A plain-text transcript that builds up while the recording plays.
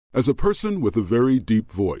As a person with a very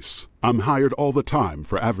deep voice, I'm hired all the time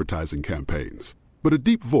for advertising campaigns. But a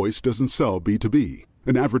deep voice doesn't sell B2B,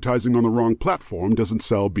 and advertising on the wrong platform doesn't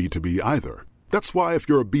sell B2B either. That's why if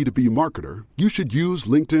you're a B2B marketer, you should use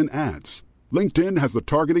LinkedIn ads. LinkedIn has the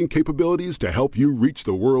targeting capabilities to help you reach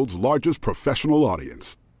the world's largest professional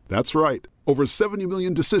audience. That's right, over 70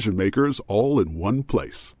 million decision makers all in one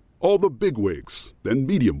place. All the big wigs, then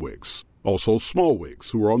medium wigs, also small wigs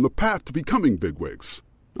who are on the path to becoming big wigs.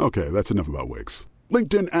 Okay, that's enough about wigs.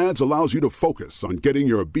 LinkedIn ads allows you to focus on getting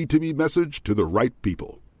your B2B message to the right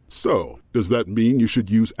people. So, does that mean you should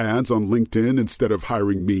use ads on LinkedIn instead of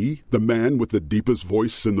hiring me, the man with the deepest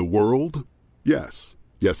voice in the world? Yes.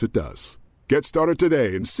 Yes, it does. Get started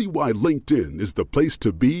today and see why LinkedIn is the place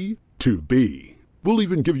to be to be. We'll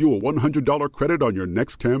even give you a $100 credit on your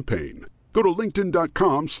next campaign. Go to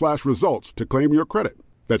linkedin.com/results to claim your credit.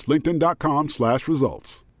 That's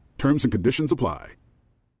linkedin.com/results. Terms and conditions apply.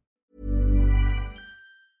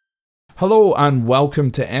 Hello and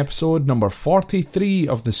welcome to episode number 43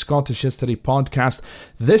 of the Scottish History Podcast.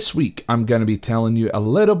 This week I'm going to be telling you a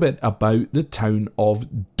little bit about the town of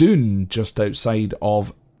Doune, just outside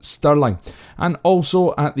of Stirling. And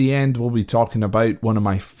also at the end we'll be talking about one of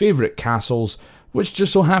my favourite castles, which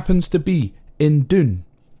just so happens to be in Doune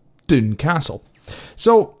Castle.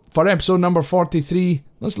 So for episode number 43,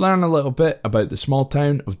 let's learn a little bit about the small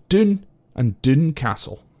town of Doune and Doune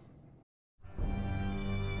Castle.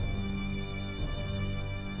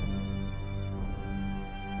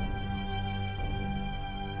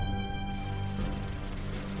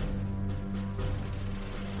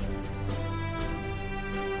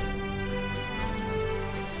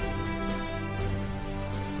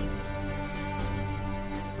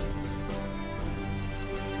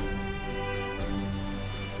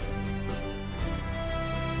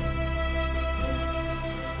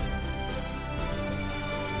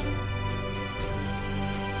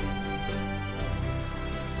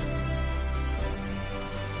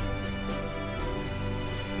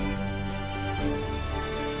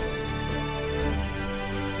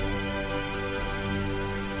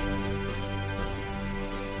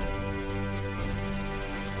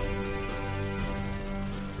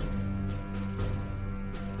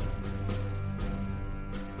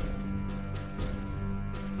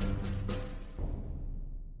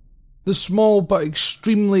 The small but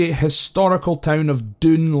extremely historical town of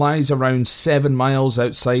Doune lies around 7 miles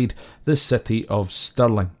outside the city of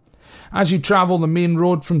Stirling. As you travel the main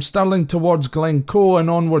road from Stirling towards Glencoe and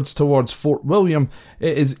onwards towards Fort William,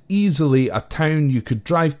 it is easily a town you could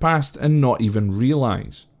drive past and not even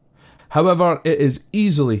realise. However, it is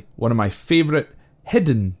easily one of my favourite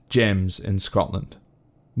hidden gems in Scotland.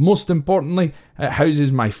 Most importantly, it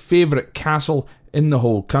houses my favourite castle in the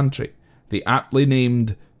whole country, the aptly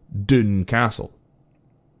named Doune Castle.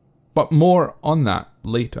 But more on that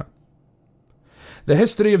later. The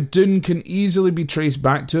history of Doune can easily be traced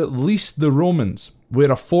back to at least the Romans,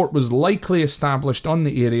 where a fort was likely established on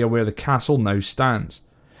the area where the castle now stands.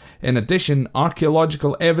 In addition,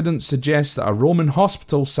 archaeological evidence suggests that a Roman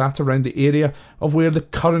hospital sat around the area of where the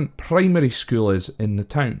current primary school is in the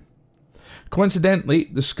town. Coincidentally,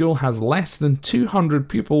 the school has less than 200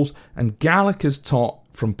 pupils and Gaelic is taught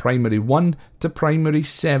from primary 1 to primary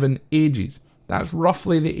 7 ages. That's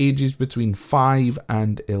roughly the ages between 5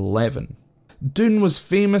 and 11. Doune was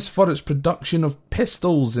famous for its production of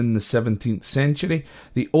pistols in the 17th century.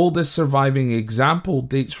 The oldest surviving example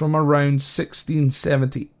dates from around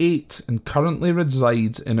 1678 and currently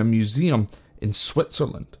resides in a museum in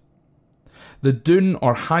Switzerland. The Doune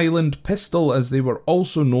or Highland pistol, as they were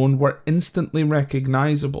also known, were instantly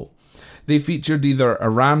recognisable. They featured either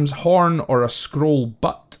a ram's horn or a scroll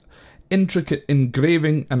butt, intricate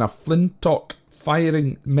engraving and a flintlock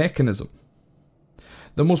firing mechanism.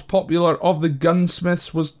 The most popular of the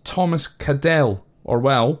gunsmiths was Thomas Cadell, or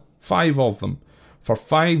well, 5 of them. For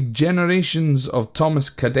 5 generations of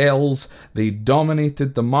Thomas Cadells, they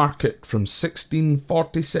dominated the market from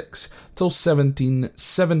 1646 till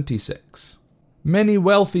 1776. Many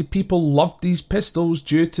wealthy people loved these pistols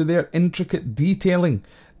due to their intricate detailing.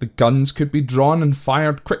 The guns could be drawn and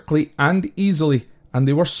fired quickly and easily, and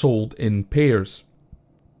they were sold in pairs.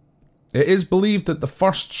 It is believed that the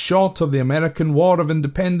first shot of the American War of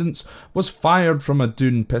Independence was fired from a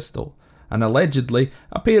Doune pistol, and allegedly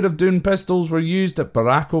a pair of Doune pistols were used at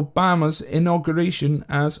Barack Obama's inauguration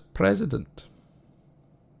as president.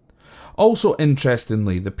 Also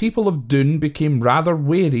interestingly, the people of Doune became rather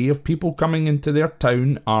wary of people coming into their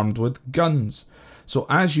town armed with guns. So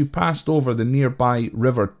as you passed over the nearby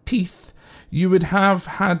River Teith, you would have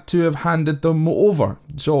had to have handed them over.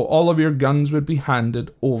 So all of your guns would be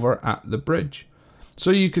handed over at the bridge. So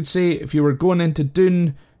you could say if you were going into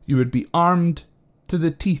Doune, you would be armed to the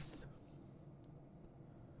teeth.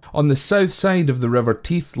 On the south side of the River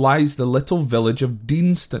Teith lies the little village of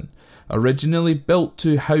Deanston, originally built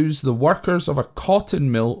to house the workers of a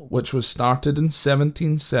cotton mill which was started in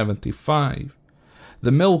 1775.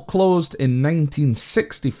 The mill closed in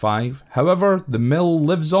 1965, however, the mill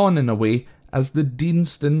lives on in a way as the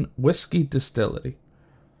Deanston Whisky Distillery.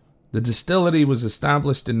 The distillery was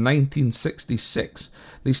established in 1966.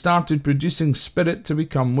 They started producing spirit to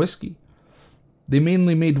become whisky. They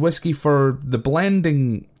mainly made whisky for the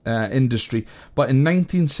blending industry, but in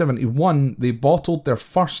 1971 they bottled their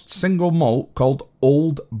first single malt called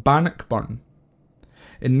Old Bannockburn.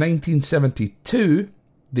 In 1972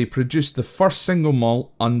 they produced the first single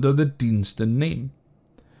malt under the Deanston name.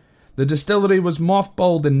 The distillery was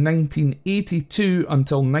mothballed in 1982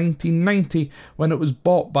 until 1990 when it was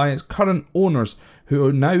bought by its current owners,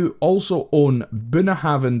 who now also own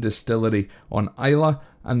Bunnahabhain Distillery on Islay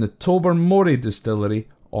and the Tobermory Distillery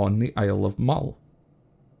on the Isle of Mull.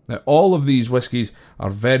 Now, all of these whiskies are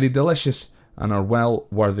very delicious and are well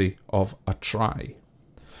worthy of a try.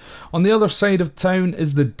 On the other side of town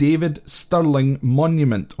is the David Stirling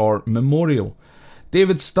Monument or Memorial.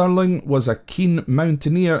 David Stirling was a keen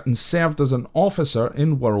mountaineer and served as an officer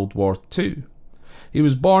in World War II. He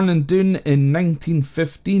was born in Doune in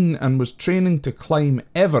 1915 and was training to climb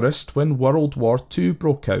Everest when World War II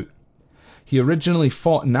broke out. He originally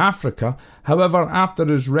fought in Africa, however, after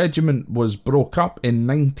his regiment was broke up in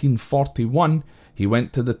 1941, he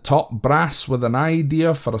went to the top brass with an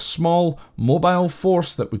idea for a small, mobile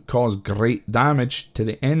force that would cause great damage to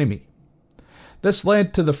the enemy. This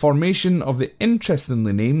led to the formation of the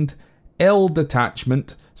interestingly named L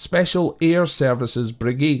Detachment Special Air Services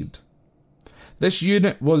Brigade. This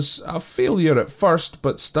unit was a failure at first,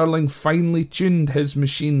 but Stirling finely tuned his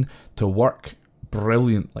machine to work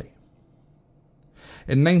brilliantly.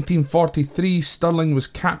 In 1943, Stirling was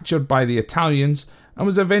captured by the Italians and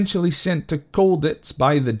was eventually sent to Colditz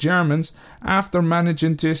by the Germans after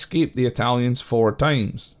managing to escape the Italians 4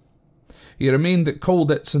 times. He remained at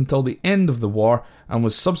Colditz until the end of the war and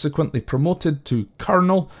was subsequently promoted to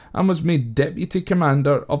colonel and was made deputy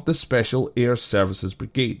commander of the Special Air Services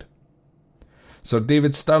Brigade. Sir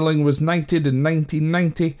David Stirling was knighted in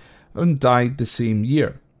 1990 and died the same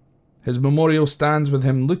year. His memorial stands with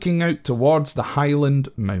him looking out towards the Highland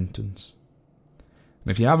Mountains. And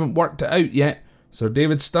if you haven't worked it out yet, Sir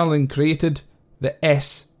David Stirling created the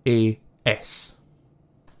SAS.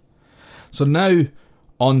 So now,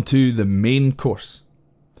 on to the main course.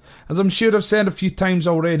 As I'm sure I've said a few times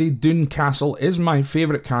already, Doune Castle is my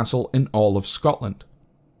favourite castle in all of Scotland.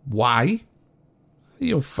 Why?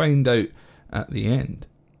 You'll find out at the end.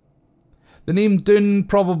 The name Doune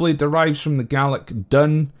probably derives from the Gaelic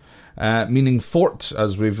Doune, meaning fort,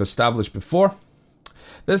 as we've established before.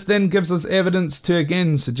 This then gives us evidence to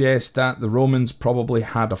again suggest that the Romans probably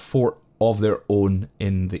had a fort of their own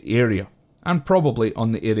in the area, and probably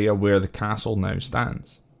on the area where the castle now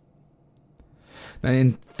stands. Now,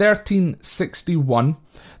 in 1361,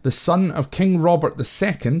 the son of King Robert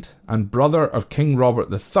II and brother of King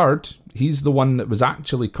Robert III, he's the one that was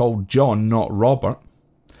actually called John, not Robert.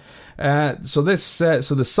 So the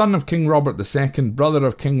son of King Robert II, brother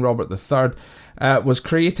of King Robert III, was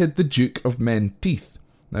created the Duke of Menteith.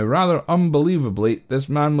 Now, rather unbelievably, this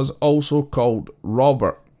man was also called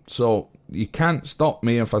Robert, so you can't stop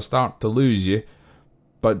me if I start to lose you,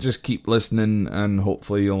 but just keep listening and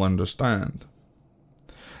hopefully you'll understand.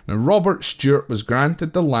 Now, Robert Stewart was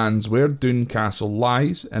granted the lands where Doune Castle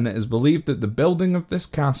lies, and it is believed that the building of this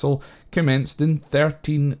castle commenced in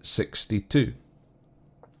 1362.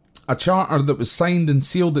 A charter that was signed and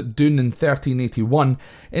sealed at Doune in 1381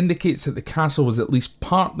 indicates that the castle was at least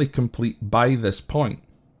partly complete by this point.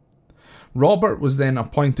 Robert was then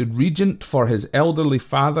appointed regent for his elderly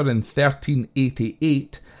father in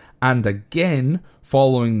 1388, and again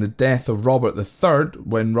following the death of Robert III,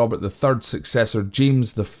 when Robert III's successor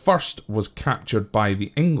James I was captured by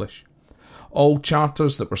the English. All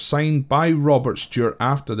charters that were signed by Robert Stewart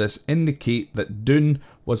after this indicate that Doune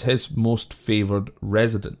was his most favoured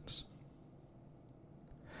residence.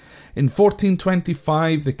 In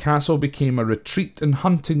 1425, the castle became a retreat and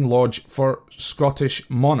hunting lodge for Scottish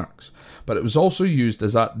monarchs, but it was also used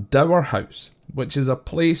as a dower house, which is a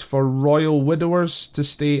place for royal widowers to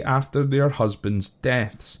stay after their husbands'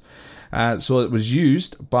 deaths. So it was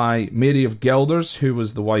used by Mary of Guelders, who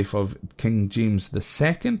was the wife of King James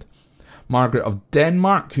II, Margaret of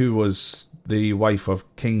Denmark, who was the wife of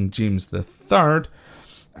King James III,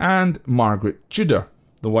 and Margaret Tudor,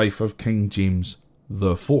 the wife of King James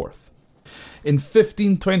IV. In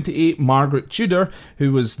 1528, Margaret Tudor,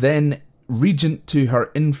 who was then regent to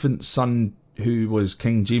her infant son, who was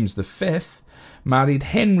King James V, married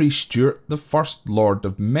Henry Stuart, the First Lord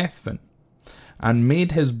of Methven, and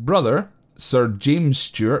made his brother, Sir James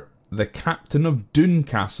Stuart, the captain of Doune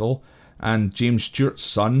Castle, and James Stuart's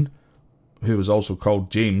son, who was also called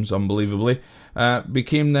James, unbelievably,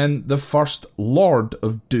 became then the First Lord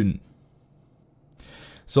of Doune.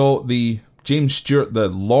 So the James Stuart, the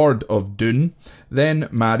Lord of Doune, then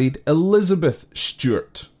married Elizabeth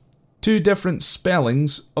Stuart. Two different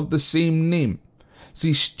spellings of the same name.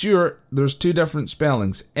 See, Stuart, there's two different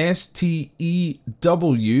spellings. Stewart.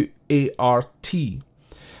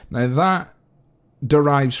 Now that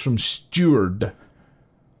derives from steward,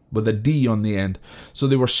 with a D on the end. So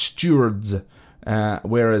they were stewards,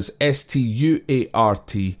 whereas Stuart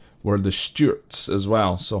were the Stuarts as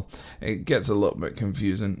well. So it gets a little bit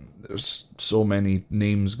confusing. There's so many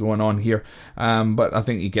names going on here, but I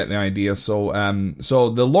think you get the idea. So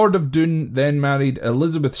the Lord of Doune then married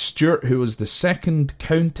Elizabeth Stuart, who was the second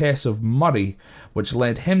Countess of Murray, which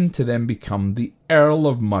led him to then become the Earl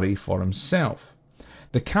of Murray for himself.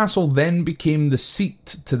 The castle then became the seat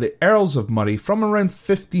to the Earls of Murray from around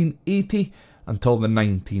 1580 until the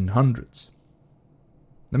 1900s.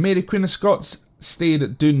 The Mary Queen of Scots stayed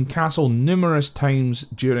at Doune Castle numerous times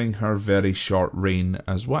during her very short reign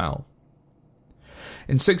as well.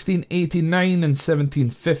 In 1689 and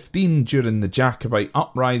 1715, during the Jacobite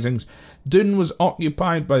uprisings, Doune was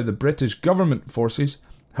occupied by the British government forces.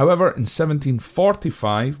 However, in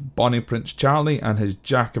 1745, Bonnie Prince Charlie and his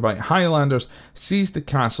Jacobite Highlanders seized the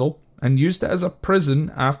castle and used it as a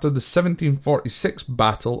prison after the 1746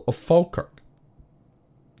 Battle of Falkirk.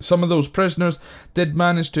 Some of those prisoners did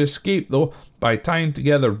manage to escape, though, by tying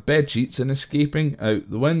together bedsheets and escaping out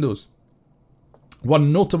the windows.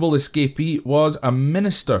 One notable escapee was a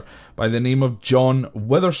minister by the name of John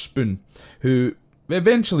Witherspoon, who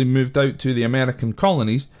eventually moved out to the American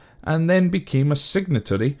colonies and then became a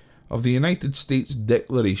signatory of the United States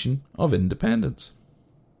Declaration of Independence.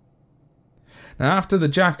 Now, after the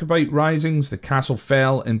Jacobite risings, the castle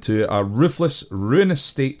fell into a roofless, ruinous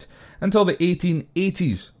state until the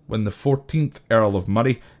 1880s, when the 14th Earl of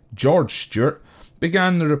Murray, George Stuart,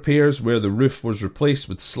 began the repairs where the roof was replaced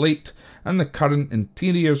with slate and the current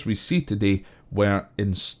interiors we see today were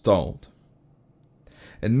installed.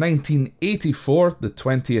 In 1984, the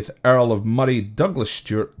 20th Earl of Murray, Douglas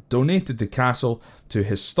Stuart, donated the castle to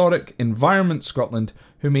Historic Environment Scotland,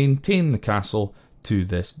 who maintain the castle to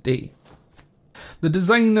this day. The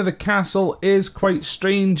design of the castle is quite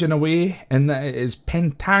strange in a way, in that it is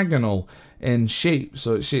pentagonal in shape,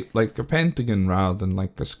 so it's shaped like a pentagon rather than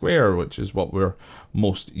like a square, which is what we're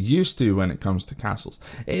most used to when it comes to castles.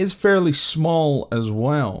 It is fairly small as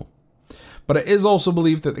well, but it is also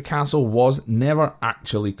believed that the castle was never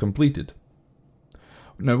actually completed.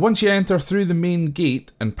 Now, once you enter through the main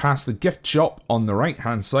gate and past the gift shop on the right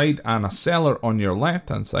hand side and a cellar on your left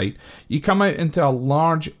hand side, you come out into a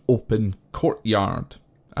large open courtyard,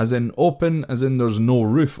 as in open as in there's no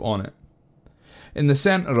roof on it, in the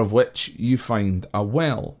centre of which you find a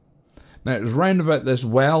well. Now, it's round about this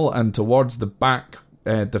well and towards the back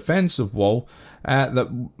defensive wall that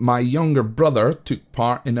my younger brother took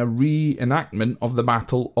part in a reenactment of the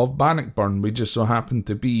Battle of Bannockburn. We just so happened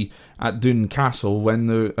to be at Doune Castle when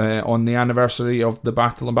on the anniversary of the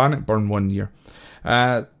Battle of Bannockburn one year.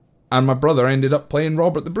 And my brother ended up playing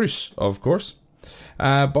Robert the Bruce, of course.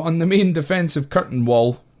 But on the main defensive curtain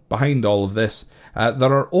wall behind all of this,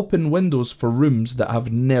 there are open windows for rooms that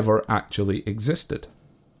have never actually existed.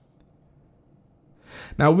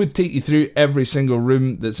 Now, I would take you through every single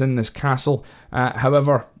room that's in this castle.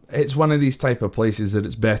 However, it's one of these type of places that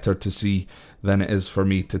it's better to see than it is for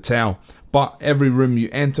me to tell. But every room you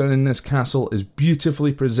enter in this castle is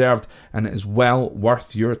beautifully preserved, and it is well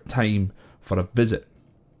worth your time for a visit.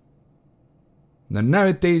 Now,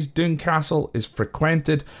 nowadays, Doune Castle is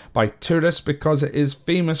frequented by tourists because it is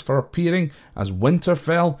famous for appearing as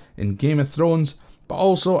Winterfell in Game of Thrones, but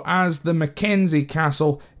also as the Mackenzie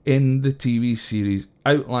Castle in the TV series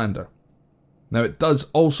Outlander. Now, it does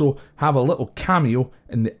also have a little cameo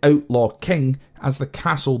in The Outlaw King as the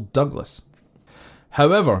Castle Douglas.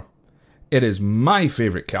 However, it is my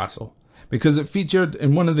favourite castle because it featured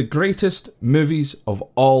in one of the greatest movies of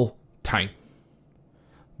all time,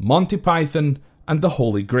 Monty Python and the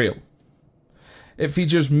Holy Grail. It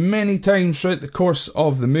features many times throughout the course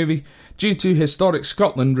of the movie due to Historic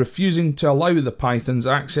Scotland refusing to allow the Pythons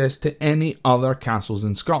access to any other castles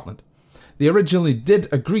in Scotland. They originally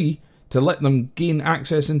did agree to let them gain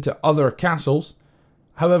access into other castles.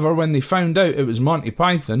 However, when they found out it was Monty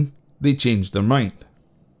Python, they changed their mind.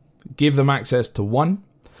 gave them access to one.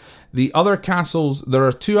 The other castles, there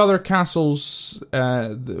are two other castles,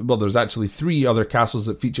 there's actually three other castles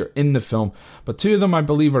that feature in the film, but two of them I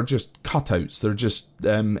believe are just cutouts. They're just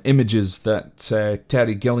images that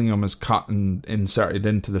Terry Gilliam has cut and inserted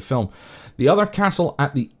into the film. The other castle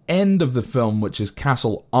at the end of the film, which is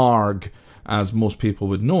Castle Arg, as most people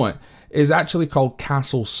would know it, is actually called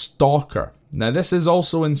Castle Stalker. Now, this is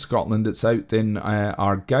also in Scotland. It's out in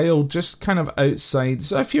Argyll, just kind of outside.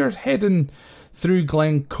 So if you're heading through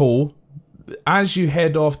Glencoe, as you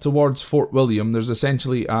head off towards Fort William, there's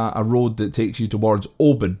essentially a road that takes you towards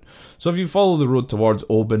Oban. So if you follow the road towards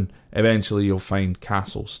Oban, eventually you'll find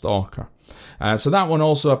Castle Stalker. So that one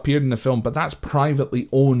also appeared in the film, but that's privately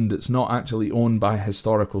owned. It's not actually owned by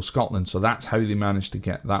Historical Scotland, so that's how they managed to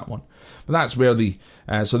get that one. But that's where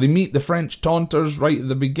so they meet the French taunters right at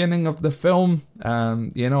the beginning of the film.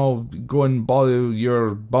 Go and boil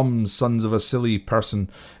your bums, sons of a silly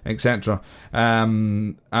person, etc.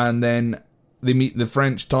 And then they meet the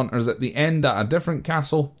French taunters at the end at a different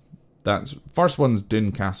castle. That's first one's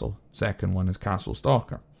Doune Castle, second one is Castle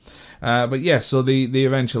Stalker. But yes, so they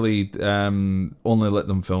eventually only let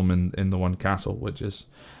them film in the one castle, which is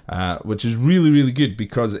really, really good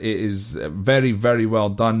because it is very, very well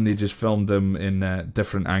done. They just filmed them in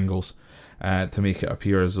different angles to make it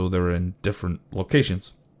appear as though they were in different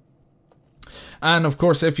locations. And of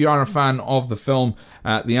course, if you are a fan of the film,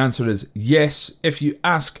 the answer is yes. If you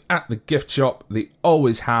ask at the gift shop, they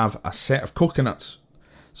always have a set of coconuts,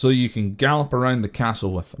 so you can gallop around the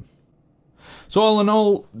castle with them. So all in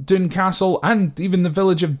all, Doune Castle and even the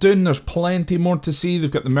village of Doune, there's plenty more to see. They've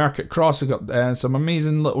got the Market Cross, they've got some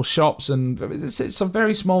amazing little shops, and it's a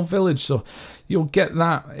very small village, so you'll get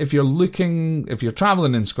that if you're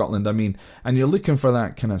travelling in Scotland, and you're looking for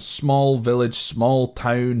that kind of small village, small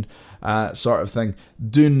town sort of thing.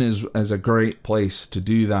 Doune is a great place to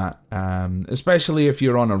do that, especially if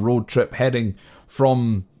you're on a road trip heading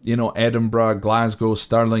from, Edinburgh, Glasgow,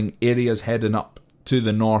 Stirling, areas heading up to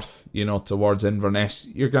the north, towards Inverness.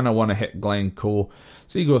 You're going to want to hit Glencoe.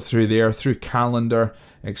 So you go through there, through Callander,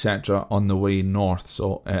 etc. on the way north.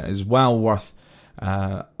 So it is well worth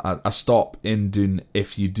a stop in Doune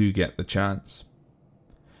if you do get the chance.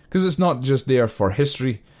 Because it's not just there for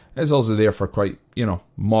history, it's also there for quite,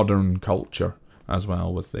 modern culture as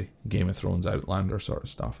well, with the Game of Thrones Outlander sort of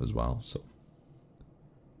stuff as well.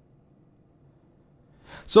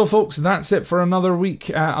 So folks, that's it for another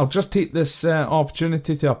week. I'll just take this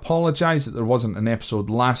opportunity to apologise that there wasn't an episode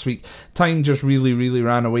last week. Time just really, really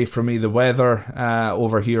ran away from me. The weather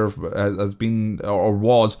over here has been, or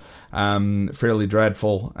was, fairly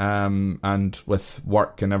dreadful. And with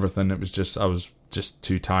work and everything, I was just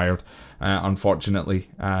too tired, unfortunately.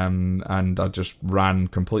 And I just ran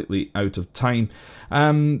completely out of time.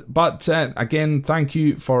 But again, thank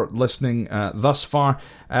you for listening thus far.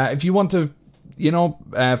 If you want to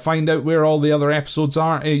find out where all the other episodes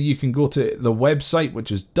are, you can go to the website,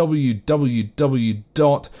 which is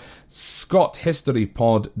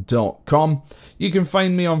www.scotthistorypod.com. You can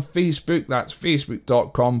find me on Facebook, that's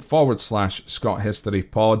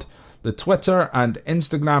facebook.com/scotthistorypod. The Twitter and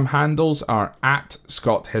Instagram handles are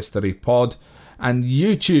 @scotthistorypod. And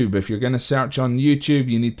YouTube, if you're going to search on YouTube,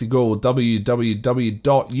 you need to go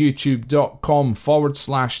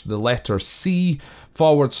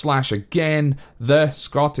www.youtube.com/C/again, the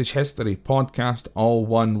Scottish History Podcast, all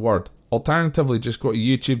one word. Alternatively, just go to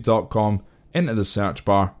youtube.com, into the search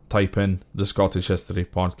bar, type in the Scottish History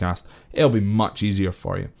Podcast. It'll be much easier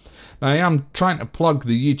for you. Now, I am trying to plug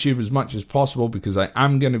the YouTube as much as possible because I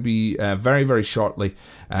am going to be very, very shortly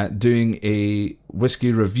doing a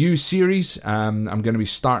whiskey review series. I'm going to be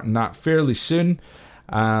starting that fairly soon.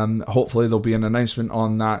 Hopefully there'll be an announcement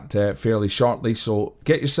on that fairly shortly. So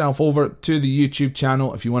get yourself over to the YouTube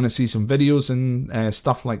channel if you want to see some videos and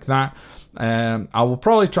stuff like that. I will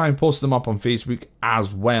probably try and post them up on Facebook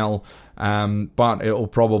as well. But it'll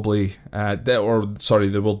probably, they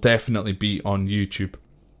will definitely be on YouTube.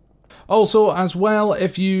 Also, as well,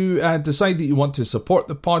 if you decide that you want to support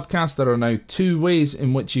the podcast, there are now two ways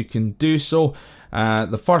in which you can do so.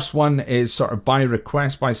 The first one is sort of by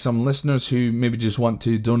request by some listeners who maybe just want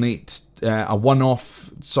to donate a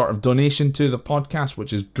one-off sort of donation to the podcast,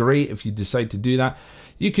 which is great if you decide to do that.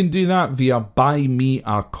 You can do that via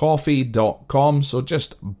buymeacoffee.com. So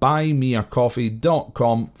just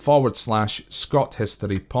buymeacoffee.com/Scott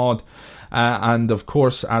History Pod. And of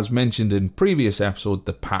course, as mentioned in previous episode,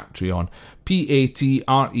 the Patreon,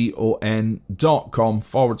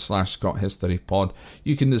 patreon.com/Scott History Pod.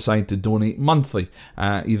 You can decide to donate monthly,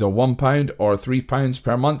 either £1 or £3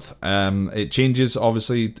 per month. It changes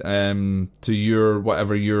obviously to your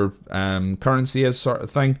whatever your currency is, sort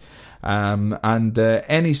of thing. And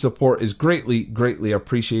any support is greatly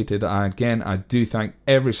appreciated. Again, I do thank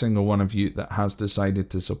every single one of you that has decided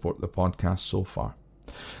to support the podcast so far.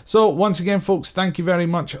 So once again, folks, thank you very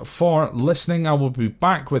much for listening. I will be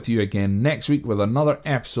back with you again next week with another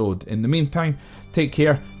episode. In the meantime, take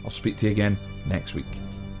care. I'll speak to you again next week.